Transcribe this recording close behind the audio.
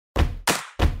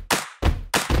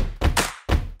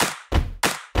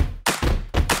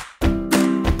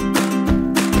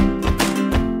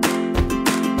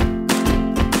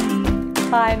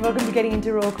Hi and welcome to Getting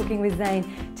Into Raw Cooking with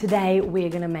Zane. Today we're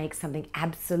going to make something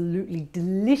absolutely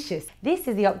delicious. This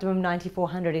is the Optimum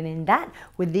 9400 and in that,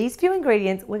 with these few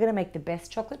ingredients, we're going to make the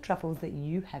best chocolate truffles that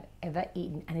you have ever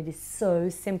eaten, and it is so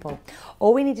simple.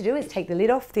 All we need to do is take the lid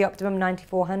off the Optimum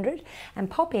 9400 and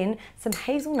pop in some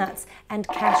hazelnuts and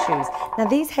cashews. Now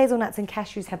these hazelnuts and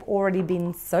cashews have already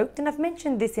been soaked, and I've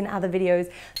mentioned this in other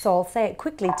videos, so I'll say it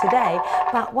quickly today,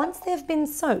 but once they've been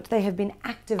soaked, they have been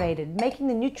activated, making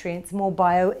the nutrients more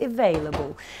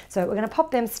bioavailable. So we're going to pop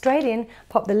them straight in,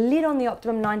 pop the lid on the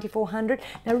Optimum 9400.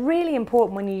 Now really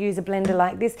important when you use a blender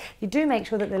like this, you do make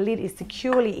sure that the lid is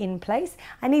securely in place.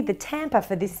 I need the tamper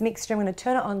for this mixture. I'm going to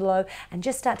turn it on low and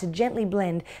just start to gently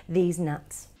blend these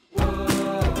nuts.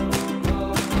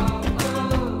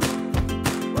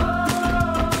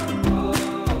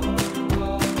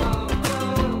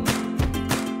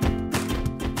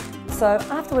 So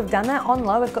after we've done that on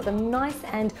low, we've got them nice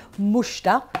and mushed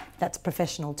up. That's a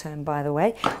professional term, by the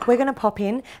way. We're going to pop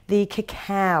in the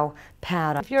cacao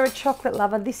powder. If you're a chocolate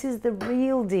lover, this is the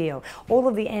real deal. All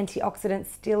of the antioxidants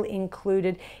still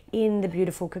included in the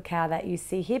beautiful cacao that you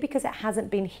see here because it hasn't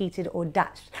been heated or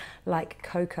Dutched like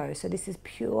cocoa. So this is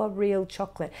pure, real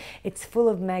chocolate. It's full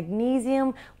of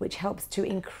magnesium, which helps to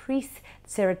increase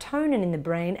serotonin in the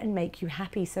brain and make you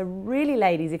happy. So really,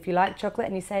 ladies, if you like chocolate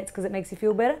and you say it's because it makes you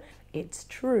feel better, it's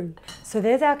true. So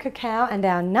there's our cacao and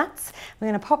our nuts. We're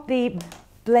going to pop the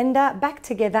blender back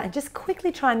together and just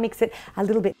quickly try and mix it a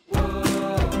little bit.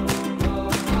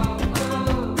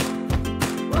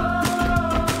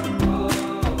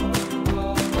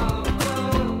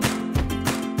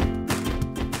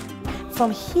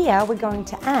 From here, we're going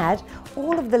to add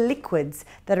all of the liquids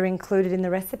that are included in the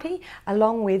recipe,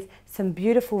 along with some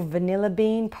beautiful vanilla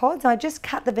bean pods. I just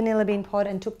cut the vanilla bean pod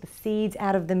and took the seeds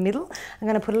out of the middle. I'm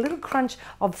going to put a little crunch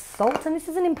of salt, and this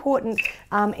is an important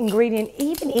ingredient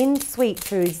even in sweet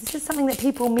foods. This is something that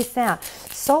people miss out.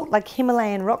 Salt, like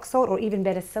Himalayan rock salt or even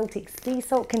better Celtic sea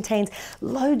salt, contains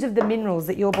loads of the minerals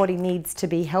that your body needs to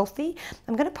be healthy.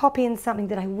 I'm going to pop in something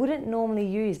that I wouldn't normally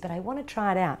use, but I want to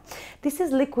try it out. This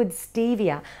is liquid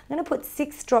stevia. I'm going to put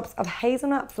 6 drops of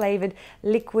hazelnut flavored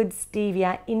liquid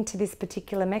stevia into this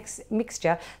particular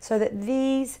mixture so that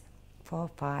these 4,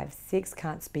 5, 6,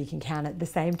 can't speak and count at the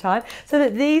same time, so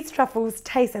that these truffles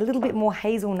taste a little bit more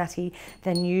hazelnutty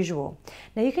than usual.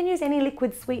 Now you can use any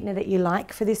liquid sweetener that you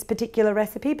like for this particular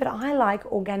recipe, but I like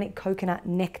organic coconut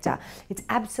nectar. It's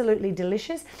absolutely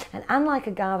delicious, and unlike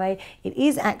agave, it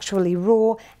is actually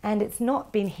raw and it's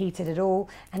not been heated at all,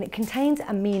 and it contains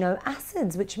amino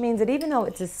acids, which means that even though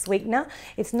it's a sweetener,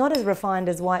 it's not as refined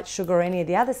as white sugar or any of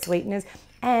the other sweeteners,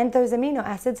 and those amino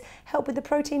acids help with the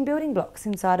protein building blocks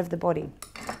inside of the body.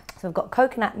 So we've got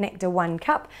coconut nectar 1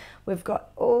 cup, we've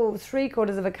got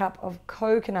 3/4 of a cup of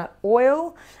coconut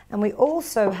oil, and we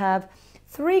also have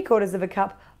 3/4 of a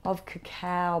cup of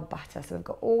cacao butter. So we've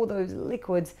got all those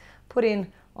liquids put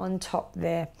in on top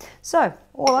there. So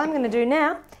all I'm going to do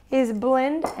now is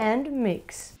blend and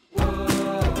mix.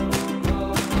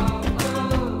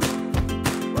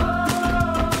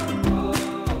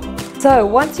 So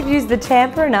once you've used the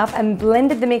tamper enough and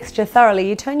blended the mixture thoroughly,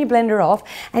 you turn your blender off,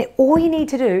 and all you need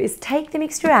to do is take the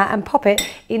mixture out and pop it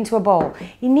into a bowl.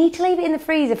 You need to leave it in the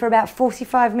freezer for about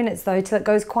 45 minutes though, till it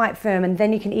goes quite firm, and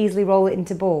then you can easily roll it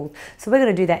into balls. So we're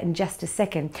going to do that in just a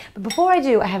second. But before I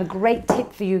do, I have a great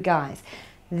tip for you guys.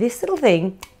 This little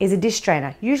thing is a dish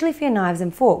strainer, usually for your knives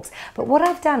and forks. But what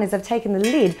I've done is I've taken the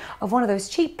lid of one of those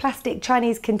cheap plastic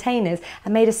Chinese containers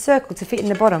and made a circle to fit in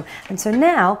the bottom. And so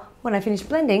now, when I finish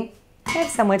blending, I have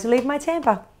somewhere to leave my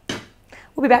tamper.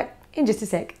 We'll be back in just a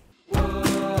sec.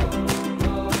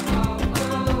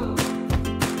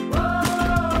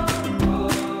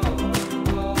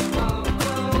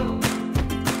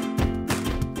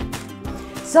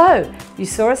 So, you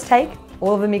saw us take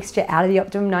all of the mixture out of the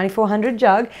Optimum 9400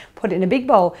 jug, put it in a big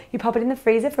bowl, you pop it in the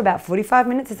freezer for about 45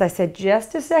 minutes, as I said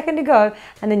just a second ago,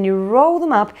 and then you roll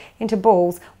them up into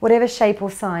balls, whatever shape or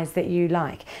size that you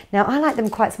like. Now I like them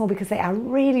quite small because they are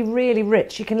really, really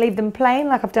rich. You can leave them plain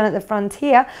like I've done at the front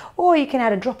here, or you can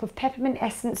add a drop of peppermint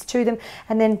essence to them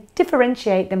and then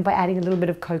differentiate them by adding a little bit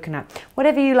of coconut.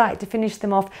 Whatever you like to finish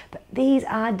them off, but these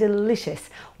are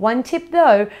delicious. One tip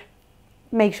though,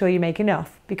 make sure you make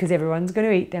enough because everyone's going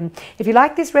to eat them. If you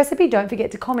like this recipe, don't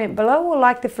forget to comment below or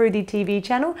like the Fruity TV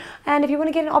channel. And if you want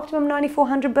to get an Optimum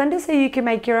 9400 blender so you can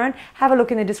make your own, have a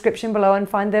look in the description below and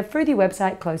find the Fruity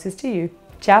website closest to you.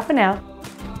 Ciao for now.